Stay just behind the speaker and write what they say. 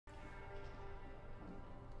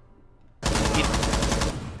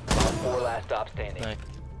Last stop standing. Nice.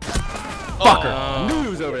 Fucker! I knew he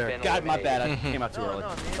was over there. Been God, my bad. I eliminated. came out too early.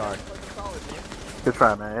 Sorry. Good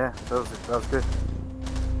try, man. Yeah, that was good.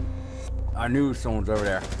 I knew someone's over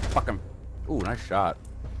there. Fucking. Ooh, nice shot.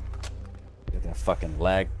 Get that fucking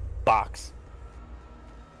leg box.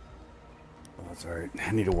 Oh, that's alright.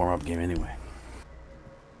 I need a warm up game anyway.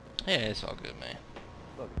 Yeah, it's all good, man.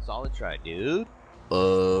 Fucking solid try, dude.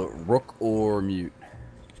 Rook or mute?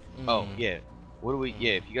 Oh, yeah. What do we...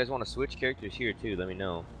 Yeah, if you guys want to switch characters here, too, let me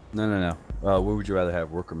know. No. What would you rather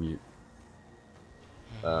have, rook or mute?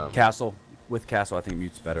 Castle. With castle, I think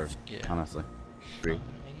mute's better, honestly.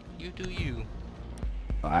 You do you.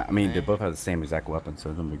 I mean, they both have the same exact weapon, so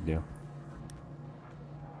it's no big deal.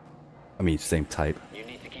 I mean, same type. You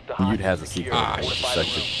need to keep the Mute has a secure. secret Fortify the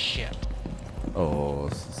section. room. Shit. Oh,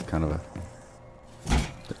 this is kind of a...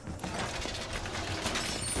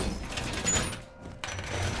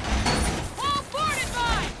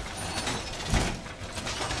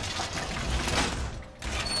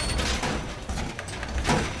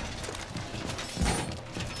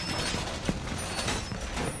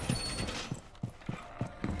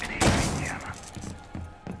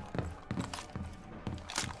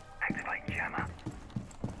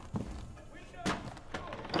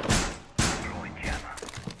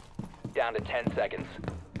 Down to 10 seconds.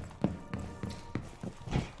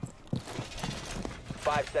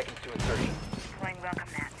 5 seconds to insertion. Deploying welcome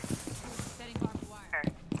mat. Setting barbed wire.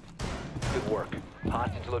 Good work.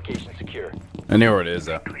 Hostage location secure. I know where it is,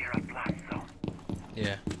 though.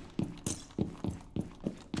 Yeah.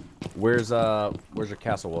 Where's your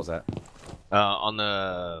castle walls at? On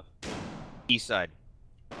the east side.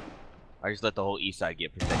 I just let the whole east side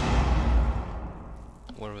get protected.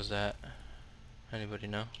 Where was that? Anybody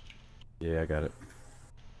know? Yeah, I got it.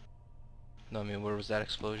 No, I mean, where was that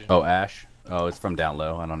explosion? Oh, Ash? Oh, it's from down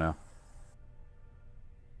low. I don't know.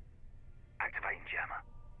 Activating jammer.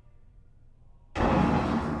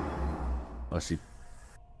 Oh, she...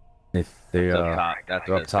 They're That's up top. That's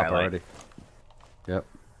they're up the top skylight. already. Yep.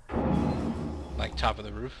 Like top of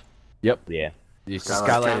the roof? Yep. Yeah. You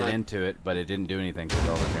Skylight. skylighted into it, but it didn't do anything because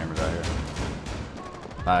all the cameras out here.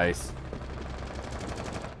 Nice.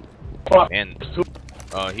 And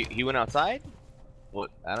he went outside?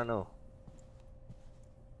 What? I don't know.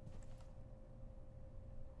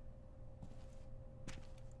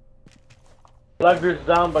 Blackbeard's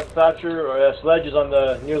down, but Thatcher or Sledge is on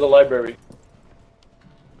the near the library.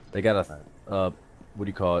 They got a, what do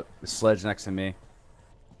you call it? A sledge next to me.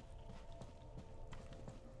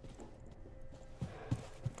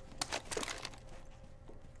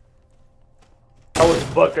 That was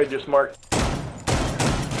Buck I just marked.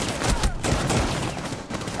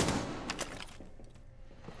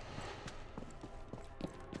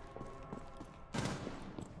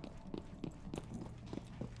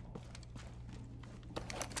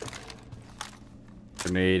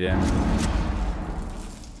 Grenade in.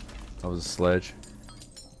 That was a sledge.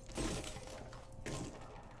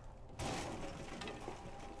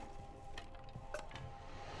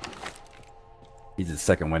 He's at the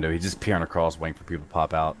second window. He's just peering across, waiting for people to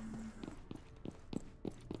pop out.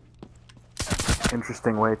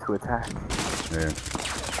 Interesting way to attack. Yeah.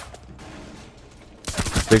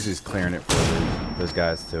 Basically, just clearing it for those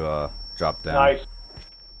guys to drop down. Nice.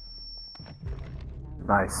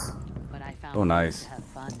 Nice. But I found Oh, nice. ways to have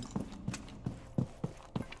fun.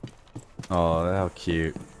 Oh, how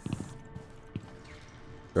cute.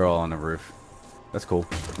 They're all on the roof. That's cool.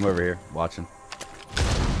 I'm over here watching.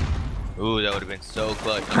 Ooh, that would have been so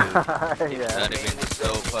clutch, dude. Yeah. That'd have been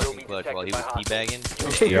so fucking clutch while he was teabagging.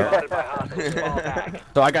 Spotted by hostiles. Fall back.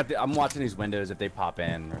 So I'm watching these windows. If they pop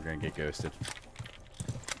in, we're gonna get ghosted.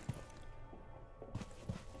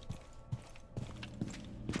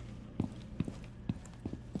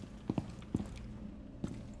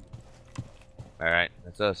 Alright,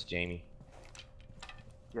 that's us, Jamie.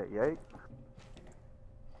 Yeah.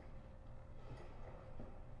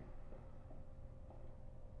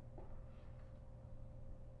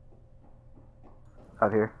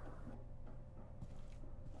 Out here.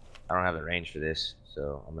 I don't have the range for this,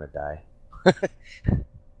 so I'm gonna die.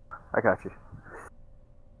 I got you.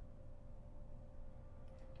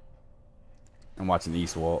 I'm watching the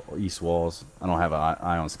east walls. I don't have an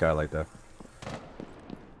eye on skylight though.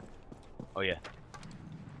 Oh yeah.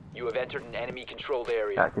 You have entered an enemy-controlled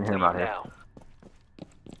area. Yeah, I can hear him out Leave here. now.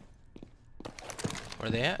 Where are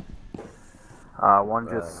they at? One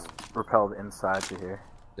just repelled inside to here.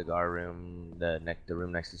 Cigar room, the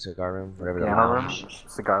room next to cigar room, whatever the Piano room, lounge.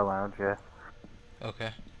 cigar lounge. Yeah.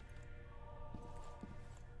 Okay.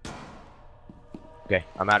 Okay,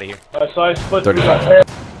 I'm out of here. So I split 35. through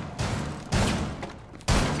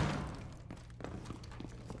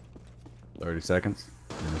 30 seconds.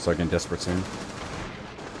 You're gonna start getting desperate soon.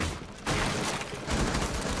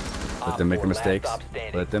 Let them make the mistakes.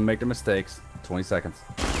 Let them make the mistakes. 20 seconds.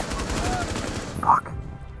 Fuck.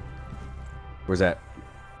 Where's that?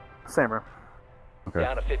 Same room. Okay.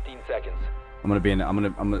 Down to 15 seconds. I'm gonna be in. I'm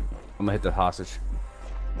gonna hit the hostage.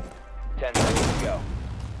 10 seconds to go.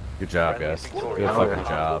 Good job, Friendly guys. victorious. Good fucking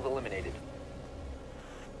Hostiles job. eliminated.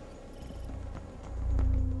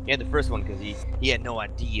 He had the first one because he had no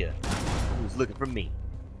idea who was looking for me.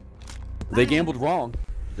 They gambled wrong.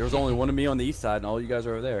 There was only one of me on the east side, and all you guys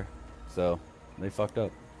are over there. So they fucked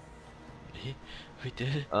up. We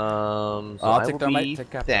did it. So I'll I take will that, mate. be Take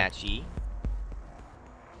Captain. Thatchy.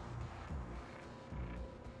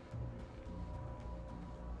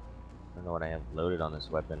 I don't know what I have loaded on this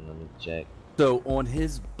weapon. Let me check. So on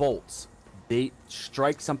his bolts, they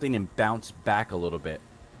strike something and bounce back a little bit.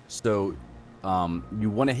 So you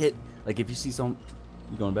want to hit, like if you see some,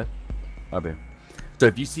 you going to bed? Okay. So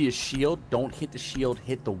if you see a shield, don't hit the shield.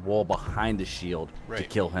 Hit the wall behind the shield to Right.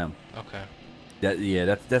 kill him. Okay.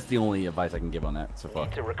 That's the only advice I can give on that so far.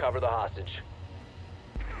 Need to recover the hostage.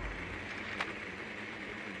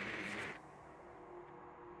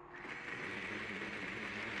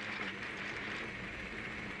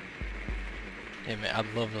 Yeah, man, I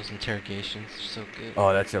love those interrogations. They're so good.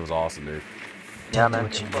 Oh, that shit was awesome, dude. Yeah, man.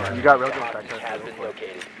 what you got. You got real The good hostage has back been there.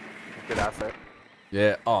 located. Good asset.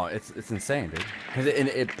 Yeah. Oh, it's insane, dude. Because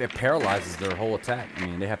it paralyzes their whole attack. I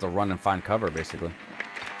mean, they have to run and find cover basically.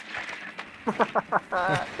 Get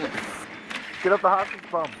up the hostage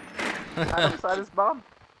bum. Hide inside his bum.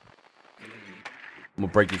 I'm gonna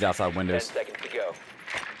break these outside 10 windows. seconds to go.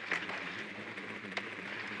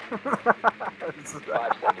 5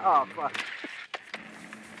 seconds. Oh, fuck.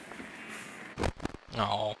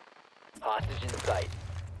 Oh. Hostage in sight.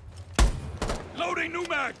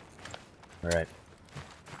 Alright.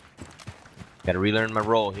 Gotta relearn my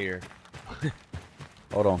role here.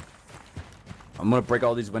 Hold on. I'm gonna break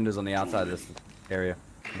all these windows on the outside of this area.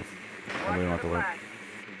 I really don't have to wait.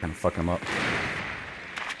 Kind of fuck them up.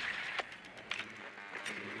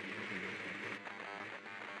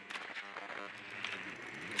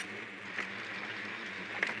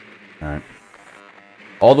 Alright.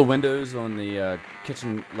 All the windows on the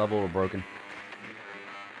kitchen level are broken.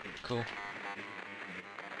 Cool.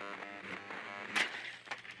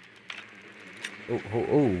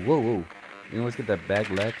 Oh, whoa. You always get that bag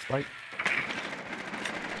lag spike?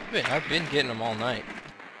 I've been getting them all night.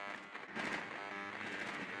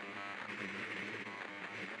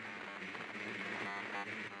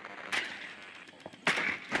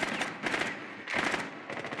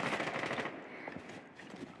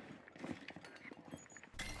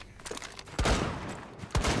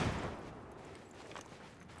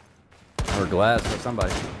 Or glass for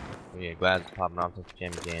somebody. Yeah, glass popping off this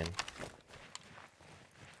jam again.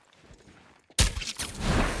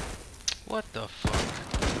 What the fuck?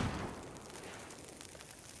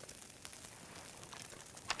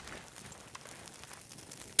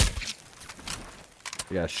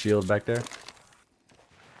 You got a shield back there?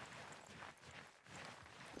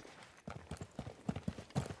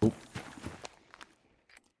 Oop.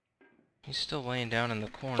 He's still laying down in the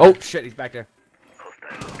corner. Oh shit, he's back there.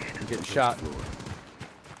 He's getting shot.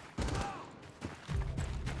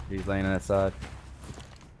 He's laying on that side.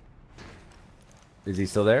 Is he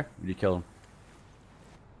still there? Or did you kill him?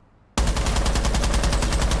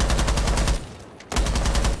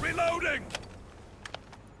 Reloading!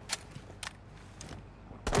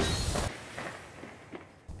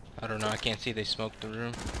 I don't know. I can't see. They smoked the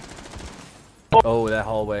room. Oh, that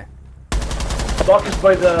hallway. Doc is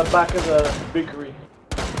by the back of the bakery.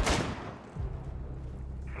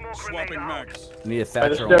 Swapping mags. Need a the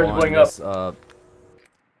Thatcher stairs on going this,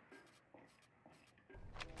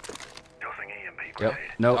 Yep.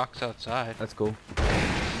 Nope. Doc's outside. That's cool.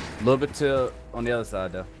 A little bit to on the other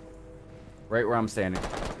side though. Right where I'm standing.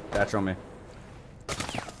 Thatcher on me.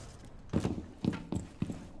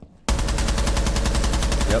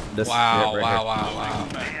 Yep. This. Wow, yep, right here. wow.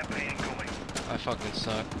 I fucking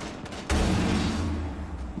suck.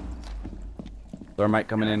 Thermite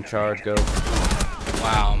coming in. Charge. Go.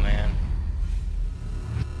 Wow, man.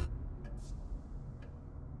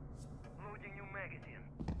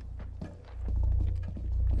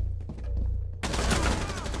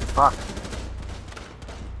 Fuck.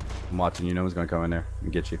 I'm watching. You know who's gonna come in there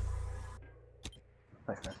and get you.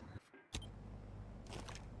 Thanks,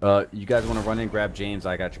 man. You guys want to run in, grab James?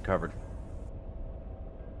 I got you covered.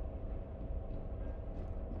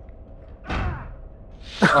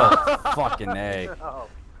 Oh, fucking A. Oh.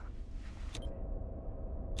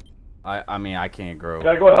 I mean, I can't grow.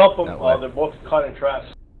 Gotta go help them. That way. They're both caught in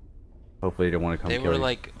traps. Hopefully they don't want to come They kill were you.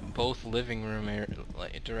 like both living room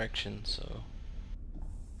like directions, so.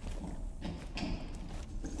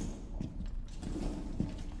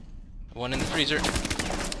 One in the freezer.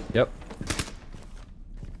 Yep.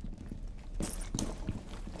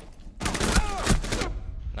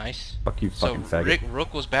 Nice. Fuck you, So fucking faggot.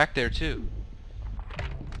 Rook was back there too.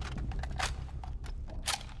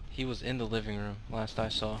 He was in the living room last I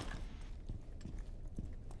saw.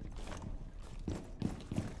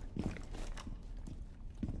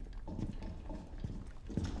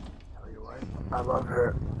 Tell you what, I love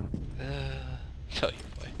her. Tell you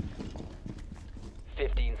what.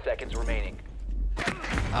 15 seconds remaining.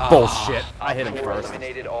 Bullshit. I hit him Four first.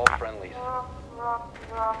 eliminated all friendlies.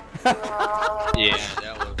 Yeah,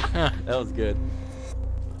 that was. That was good.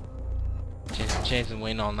 James been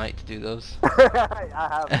waiting all night to do those. I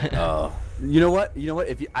have. Oh. You know what? You know what?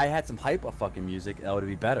 If I had some hyper fucking music, that would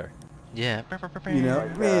be better. Yeah. You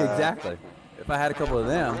know? Yeah, exactly. If I had a couple of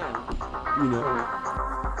them, you know.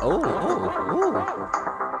 Oh.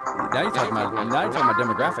 Now you're talking about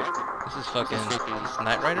demographic. This is fucking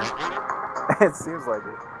Knight Rider. It seems like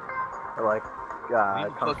it. Or like, You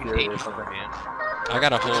Kung fucking Fury hate or me, something. man. I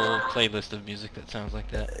got a whole playlist of music that sounds like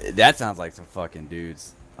that. That sounds like some fucking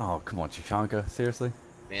dudes. Oh, come on, Chichanka. Seriously?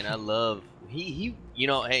 Man, I love he. You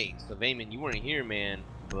know, hey, so Vayman, you weren't here, man,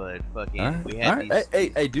 but fucking Alright, we had alright.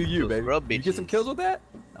 these. Hey, do you, those baby? scrub You get some bitches. kills with that?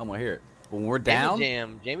 I'm gonna hear it. When we're down,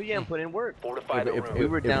 Jamie Jam put in work. Fortify the room. we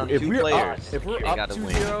were down if 2 we're players, Up, if we're they up gotta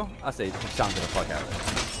win. 2-0, I say Chichanka the fuck out of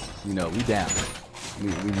it. You know, we down. We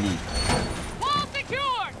need. Wall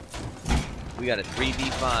secured! We got a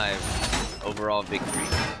 3v5 overall victory.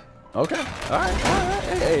 Okay. All right.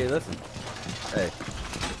 Hey, listen. Hey.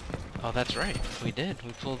 Oh, that's right. We did.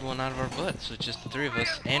 We pulled one out of our butts with just the 3 of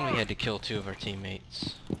us, and we had to kill 2 of our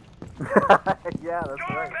teammates. Yeah, that's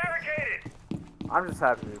right. I'm just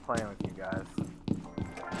happy to be playing with you guys.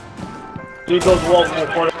 See those walls in the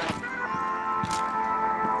corner.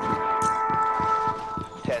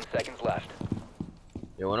 10 seconds left.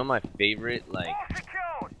 Yeah, one of my favorite like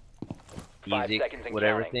 5 music, seconds and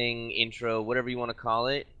whatever counting. thing, intro, whatever you want to call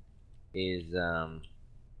it, is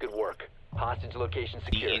Good work. Hostage location the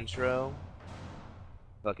secure. intro.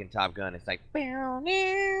 Fucking Top Gun. It's like. Oh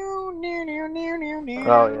yeah.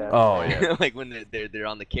 Oh yeah. Like when they're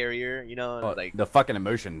on the carrier, you know, and it's like The fucking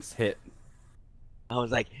emotions hit. I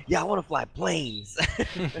was like, yeah, I want to fly planes.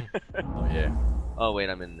 Oh yeah. Oh wait,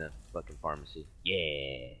 I'm in the fucking pharmacy.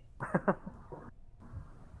 Yeah.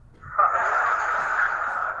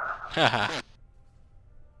 Haha.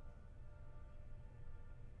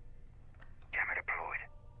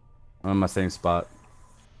 I'm in my same spot.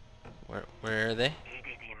 Where are they?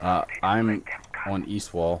 I'm on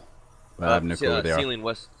east wall. But I have no clue where they are. Ceiling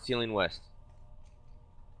west. Ceiling west.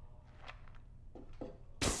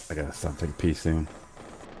 I gotta stop taking pee soon.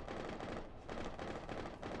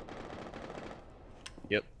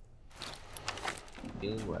 Yep.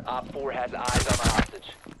 Ceiling west. Op 4 has eyes on the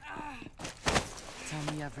hostage.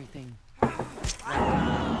 Tell me everything.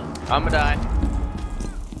 I'ma die.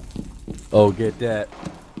 Oh, get that.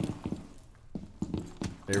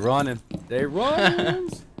 They running. They running.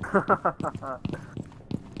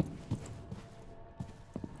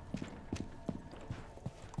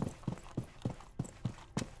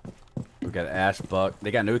 We got Ash Buck.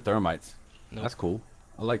 They got no thermites. Nope. That's cool.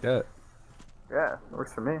 I like that. Yeah, it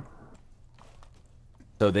works for me.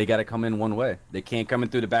 So they got to come in one way. They can't come in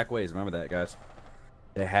through the back ways. Remember that, guys.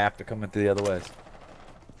 They have to come in through the other ways.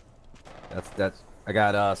 That's. I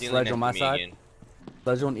got Ceiling Sledge next on my to me side. again.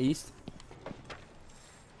 Sledge on east.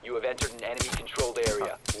 You have entered an enemy controlled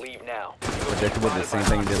area. Leave now. Predictable, the same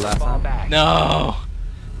thing he did last Fall time. back. No!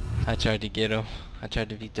 I tried to get him. I tried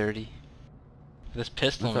to be dirty. This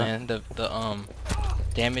pistol, Okay. man, the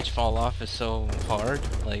damage fall off is so hard.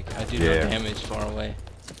 Like, I do no Yeah. damage far away.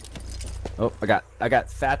 Oh, I got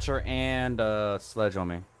Thatcher and Sledge on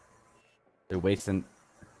me. They're wasting.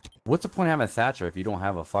 What's the point of having a Thatcher if you don't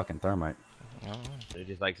have a fucking thermite? I don't know. It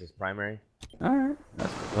just likes his primary. All right.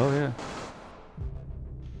 Oh yeah.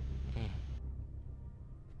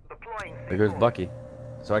 There goes Bucky.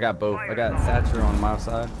 So I got both. I got Thatcher on my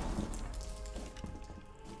side.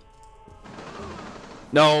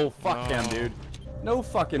 No, fuck No. him, dude. No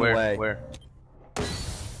fucking Where? way. Where?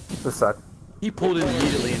 This side. He pulled it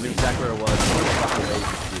immediately and knew exactly where it was. No fucking way you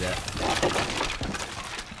could do that.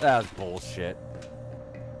 That was bullshit.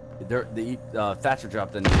 The Thatcher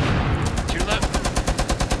dropped in. To your left.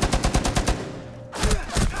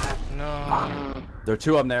 No. There are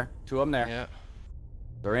 2 of them there. 2 of them there. Yeah.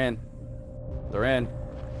 They're in. They're in.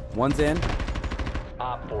 One's in.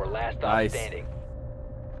 Op 4 last stop Nice. standing.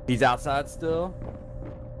 He's outside still.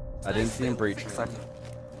 I didn't see him breach.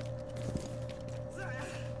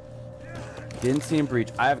 Didn't see him breach.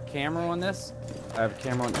 I have a camera on this. I have a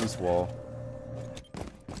camera on east wall.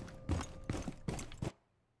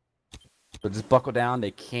 So just buckle down.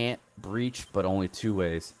 They can't breach, but only 2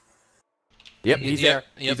 ways. Yep, he's there.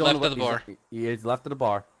 Yep, He's on left of the bar. He's left of the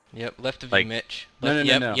bar. Yep, left of you, Like- Mitch. No, Left,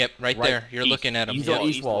 no, yep, no. Yep, right there. You're east- looking at him. He's Yep. on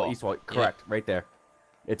east wall. wall. East wall. Correct. Right there.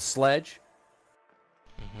 It's Sledge.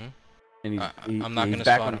 Mm-hmm. And I'm not he's gonna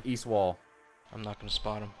back spot on him. east wall. I'm not gonna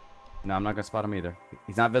spot him. No, I'm not gonna spot him either.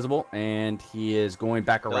 He's not visible, and he is going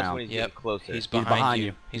back Tell us when around. he's Yep. getting closer. He's behind behind you.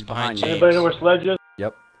 you. He's He's behind behind you. Anybody know James. where Sledge is?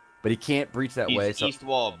 Yep. But he can't breach that way. So East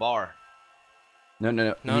wall bar. no.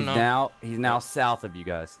 No. He's now south of you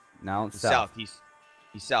guys. Now He's south. south.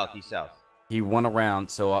 He's south. He's south. He went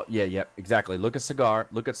around. So yeah, exactly. Look at cigar.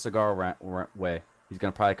 Look at cigar way. He's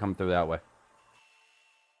gonna probably come through that way.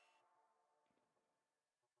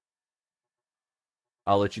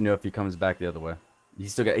 I'll let you know if he comes back the other way.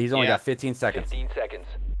 He's only got 15 seconds. 15 seconds.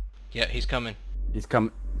 Yeah, he's coming. He's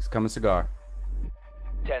coming cigar.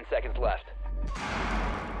 10 seconds left.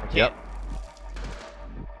 Yep.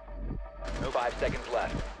 5 seconds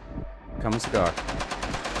left. Coming cigar.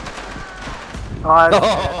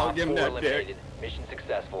 Oh, Give him Four that dick. eliminated. Mission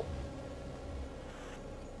successful.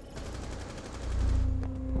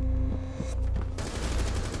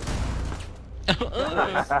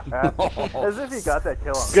 as if he got that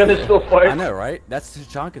kill on. Gonna still I fight. know, right? That's the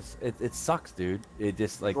chunk. It sucks, dude. It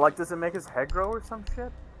just like Does it make his head grow or some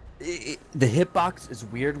shit? the hitbox is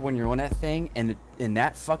weird when you're on that thing, and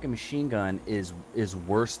that fucking machine gun is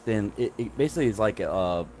worse than it basically is like the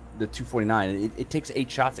 249. It takes 8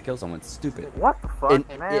 shots to kill someone. It's stupid. What the fuck,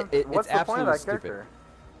 And man? What's it's the point of that absolutely character?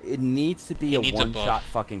 It needs to be He a needs a buff. one-shot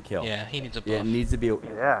fucking kill. Yeah, he needs a buff. Yeah, it needs to be.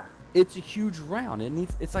 Yeah. It's a huge round.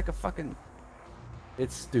 It's like a fucking.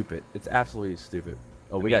 It's stupid. It's absolutely stupid.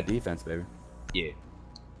 Oh, we got defense, baby. Yeah. You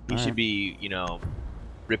Alright. should be,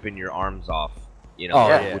 ripping your arms off, Oh,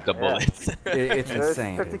 yeah. with the Yeah. bullets. It's There's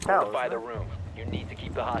insane. 50 dude. cows. Fortify the room. You need to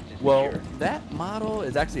keep the hostage Well, secure. that model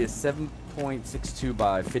is actually a 7.62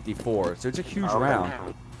 by 54, so it's a huge Okay.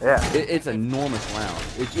 round. Yeah. It's an enormous round.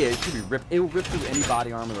 It should be ripped. It will rip through any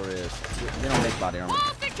body armor there is. They don't make body armor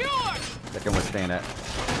that can withstand that.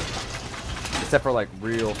 Except for like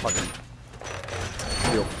real fucking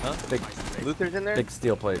steel, big Luther's in there? big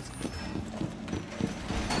steel plates.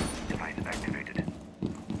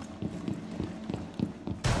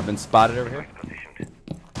 I've been spotted over here.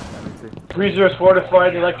 Freezer is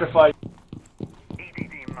fortified, electrified.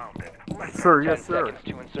 Sir, 10 yes, sir. seconds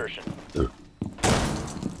to insertion.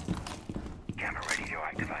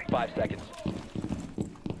 5 seconds.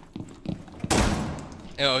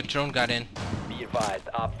 Oh, drone got in. Be advised,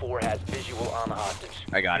 Op 4 has visual on the hostage.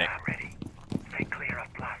 I got it.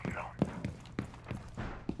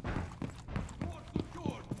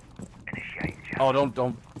 Oh, don't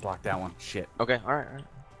block that one. Shit. Okay, alright.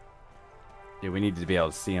 Yeah, we need to be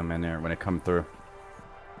able to see them in there when it comes through.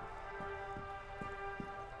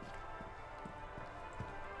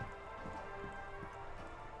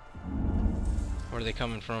 Where are they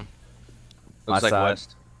coming from? Looks My like side.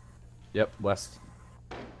 west. Yep, west.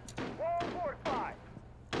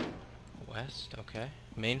 West, okay.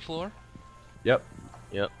 Main floor? Yep.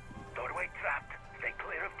 Yep.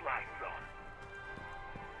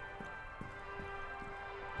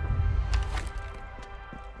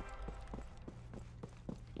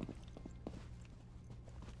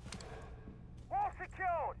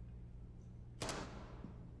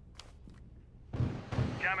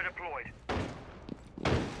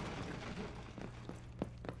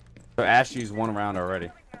 So Ash used one round already.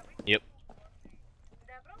 Yep.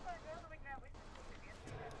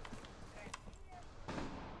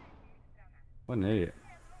 What an idiot.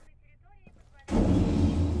 I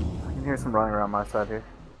can hear some running around my side here.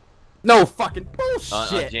 No fucking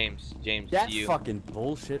bullshit. James, That's you. fucking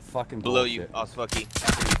bullshit. Fucking Below bullshit. you, Osfucky.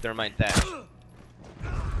 Thermite thatch.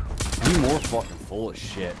 You more fucking full of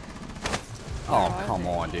shit. Oh, come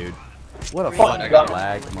on, dude. What a Really fucking I got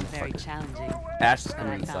lag, very motherfucker. challenging. Ash is But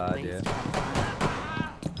coming I found inside, ways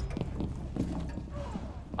yeah.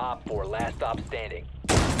 to Op 4, last stop standing.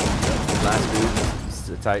 Last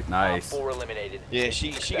dude. It's tight, Op nice. 4 eliminated. Yeah,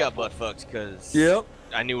 she got butt fucked because Yep.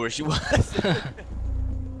 I knew where she was.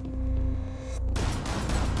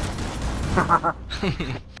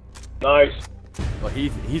 Nice. Well,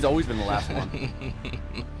 he's always been the last one.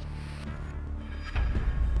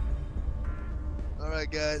 Alright,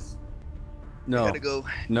 guys. No. Gotta go.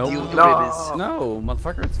 No. Deal with the No. ribbons. No,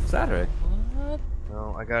 motherfucker. It's Saturday. What?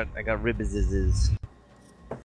 No, I got ribbons.